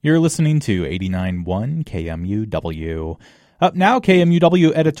You're listening to 89.1 KMUW. Up now,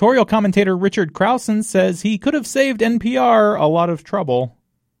 KMUW editorial commentator Richard Crowson says he could have saved NPR a lot of trouble.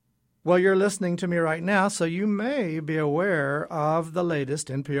 Well, you're listening to me right now, so you may be aware of the latest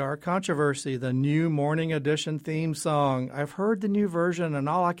NPR controversy, the new Morning Edition theme song. I've heard the new version, and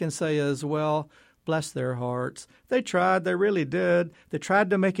all I can say is, well, bless their hearts. They tried, they really did. They tried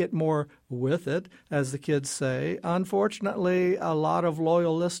to make it more with it, as the kids say. Unfortunately, a lot of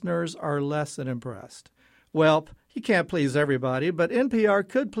loyal listeners are less than impressed. Well, you can't please everybody, but NPR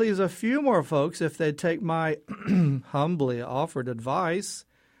could please a few more folks if they'd take my humbly offered advice.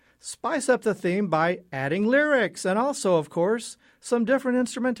 Spice up the theme by adding lyrics and also, of course, some different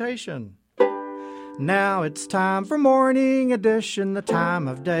instrumentation. Now it's time for Morning Edition, the time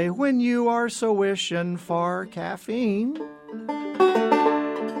of day when you are so wishing for caffeine.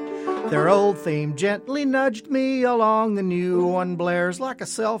 Their old theme gently nudged me along, the new one blares like a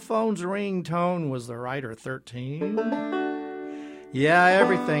cell phone's ringtone. Was the writer 13? Yeah,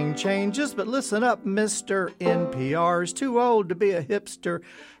 everything changes, but listen up, Mr. NPR's too old to be a hipster.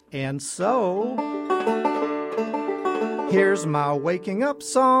 And so, here's my waking up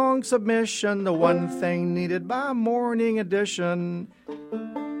song submission. The one thing needed by Morning Edition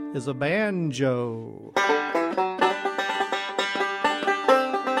is a banjo.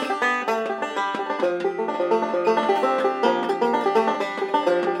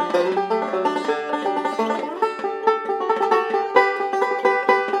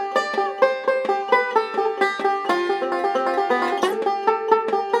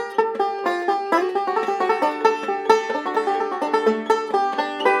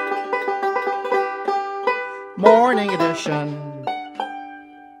 Morning Edition,